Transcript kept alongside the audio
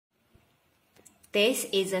This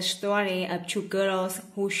is a story of two girls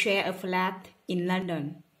who share a flat in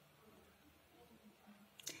London.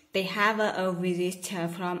 They have a visitor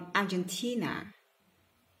from Argentina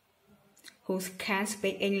who can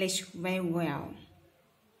speak English very well,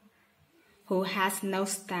 who has no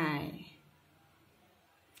style,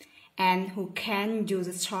 and who can do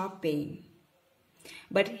the shopping.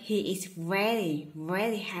 But he is very,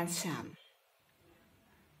 very handsome.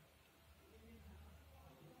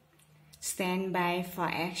 Stand by for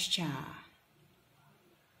extra.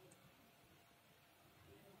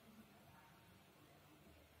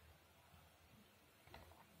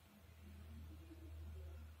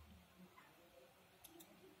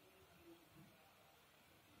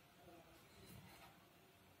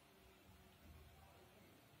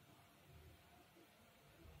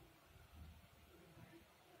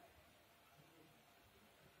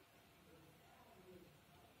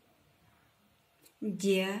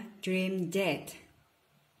 Dear Dream Date,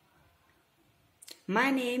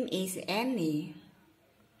 my name is Annie.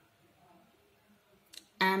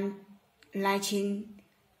 I'm 19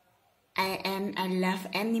 and I love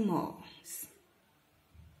animals.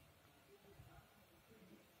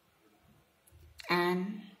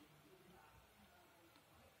 And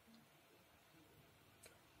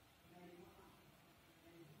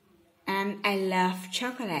I love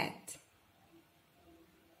chocolate.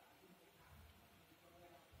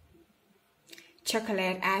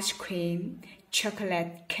 Chocolate ice cream,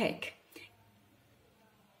 chocolate cake,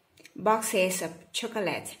 boxes of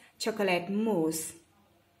chocolate, chocolate mousse.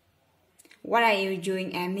 What are you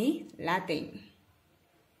doing, Annie? Laughing.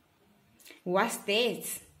 What's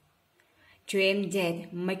this? Dream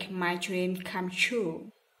date, make my dream come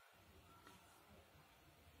true.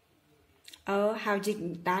 Oh, how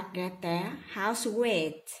did that get there? How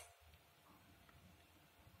sweet.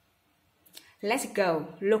 Let's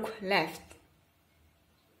go. Look left.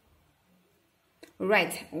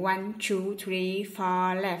 Right, 1, 2, 3,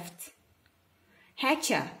 4, left.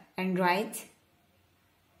 Hatcher and right.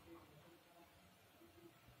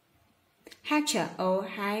 Hatcher, oh,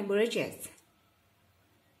 high bridges.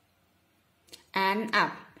 And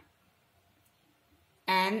up.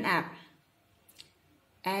 And up.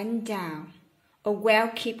 And down. Oh,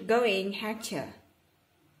 well, keep going, Hatcher.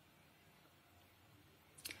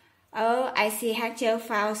 Oh, I see Hatcher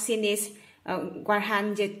found Cindy's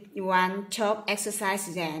 101 top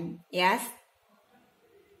exercise then, yes?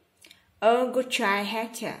 Oh, good try,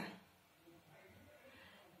 Hatcher.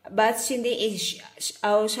 But Cindy is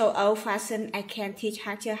so old-fashioned, I can't teach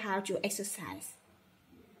Hatcher how to exercise.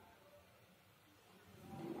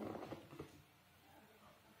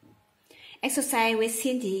 Exercise with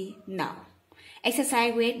Cindy? No.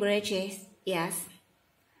 Exercise with Bridges? Yes.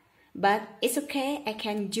 But it's okay, I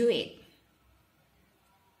can do it.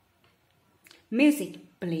 Music,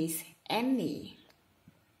 please, Annie.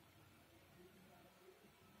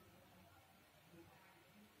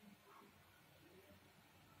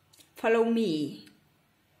 Follow me.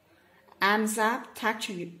 Arms up, touch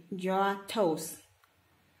your toes.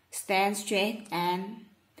 Stand straight and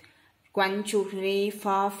 1, 2, 3,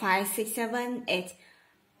 4, 5, 6, 7, 8.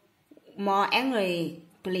 More angry,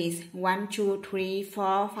 please. 1, 2, 3,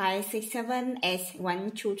 4, 5, 6, 7, 8.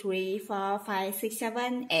 1, 2, 3, 4, 5, 6,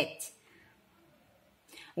 7, 8.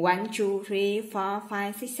 1, 2, 3, 4,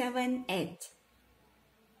 5, 6, 7, 8.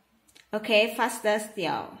 Okay, faster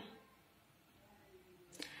still.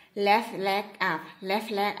 Left leg up, left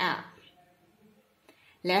leg up.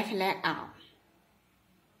 Left leg up.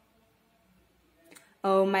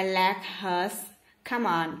 Oh, my leg hurts. Come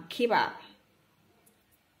on, keep up.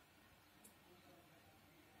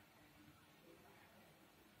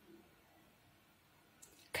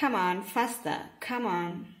 Come on, faster, come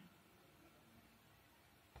on.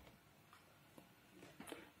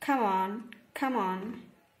 Come on, come on.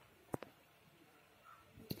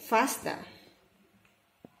 Faster.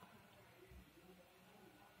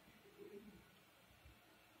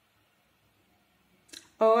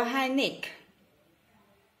 Oh, hi, Nick.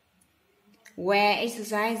 We're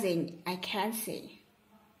exercising, I can't see.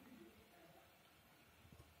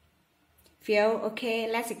 Feel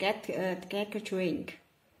okay, let's get a drink.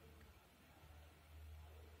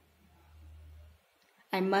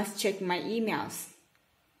 I must check my emails.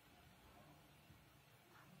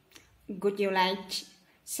 Would you like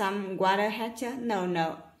some water, Hatcher?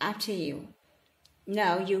 No, after you.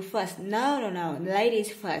 No, you first. No,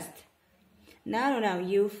 ladies first. No,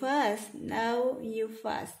 you first. No, you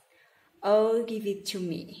first. Oh, give it to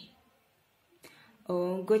me.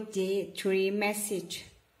 Oh, good day, 3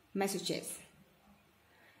 messages.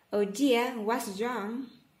 Oh dear, what's wrong?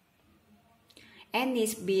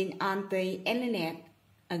 Annie's been on the internet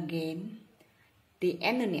again. The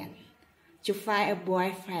internet to find a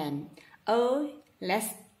boyfriend. Oh,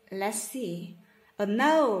 let's see. Oh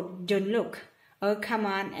no, don't look. Oh, come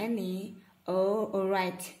on, Annie. Oh,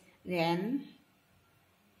 alright, then.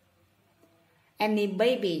 Annie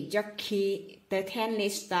baby jockey, the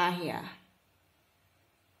tennis star here.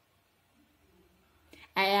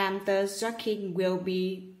 I am the jockey will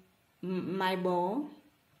be my ball.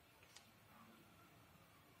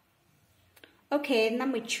 Okay,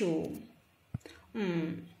 number 2.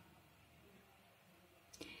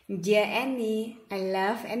 Dear Annie, I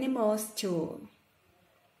love animals too.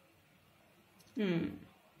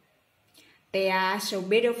 They are so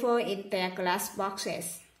beautiful in their glass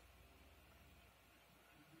boxes.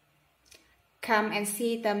 Come and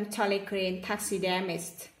see them totally clean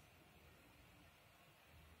taxidermist.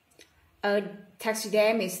 A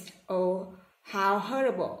taxidermist, oh, how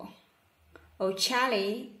horrible. Oh,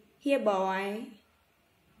 Charlie, here boy.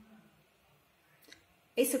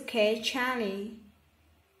 It's okay, Charlie.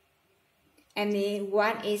 Annie,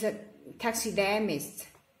 what is a taxidermist?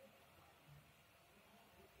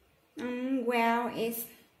 Well, it's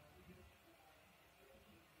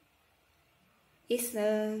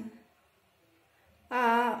a...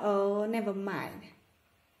 oh, never mind.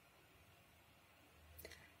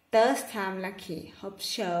 Third time lucky, hope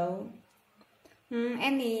so.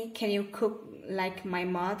 Annie, can you cook like my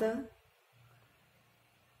mother?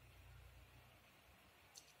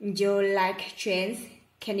 You like trains?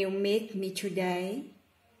 Can you meet me today?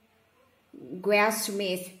 Well,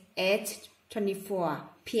 Smith, 8:24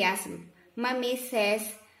 p.m. Mommy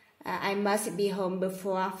says I must be home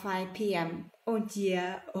before 5 p.m. Oh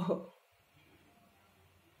dear, oh.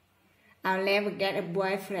 I'll never get a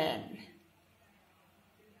boyfriend.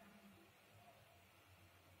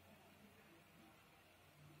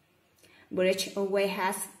 Bridge always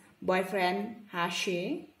has boyfriend, has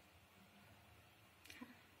she?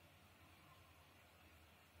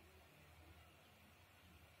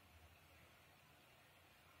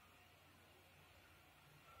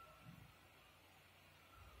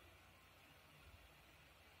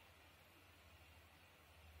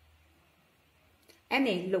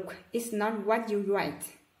 Annie, look, it's not what you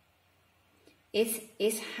write.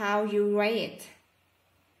 It's how you write it.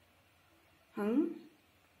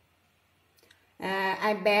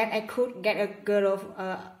 I bet I could get a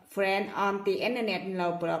girlfriend on the internet,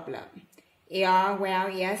 no problem. Yeah, well,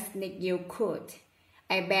 yes, Nick, you could.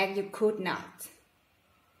 I bet you could not.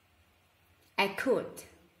 I could.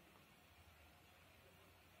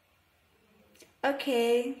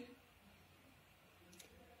 Okay.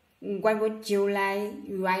 What would you like,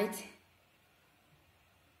 right?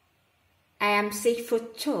 I am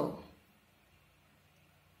 6'2",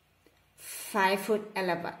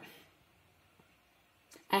 5'11".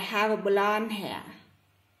 I have a blonde hair.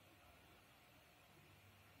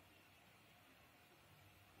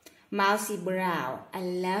 Mousy brown. I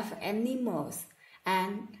love animals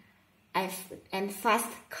and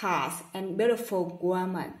fast cars and beautiful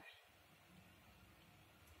women.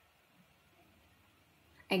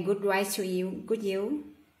 And good rice to you, good you.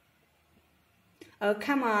 Oh,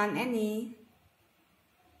 come on, Annie.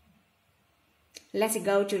 Let's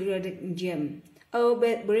go to the gym. Oh,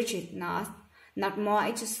 but Bridget, not more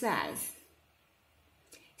exercise.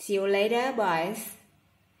 See you later, boys.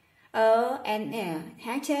 Oh, and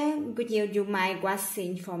Hector, could you do my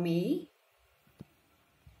washing for me?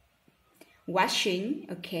 Washing,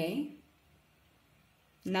 okay.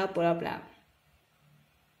 No problem.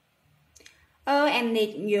 Oh, and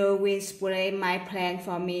Nick, you will spray my plant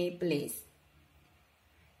for me, please.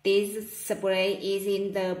 This spray is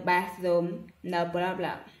in the bathroom, no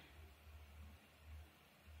problem.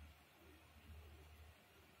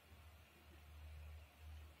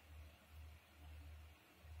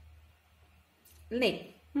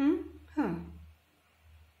 Nick,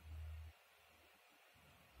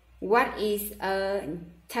 What is a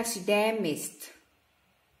taxidermist?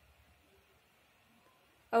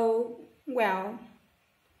 Oh, well,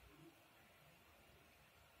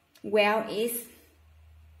 it's...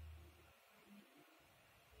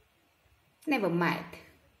 Never mind.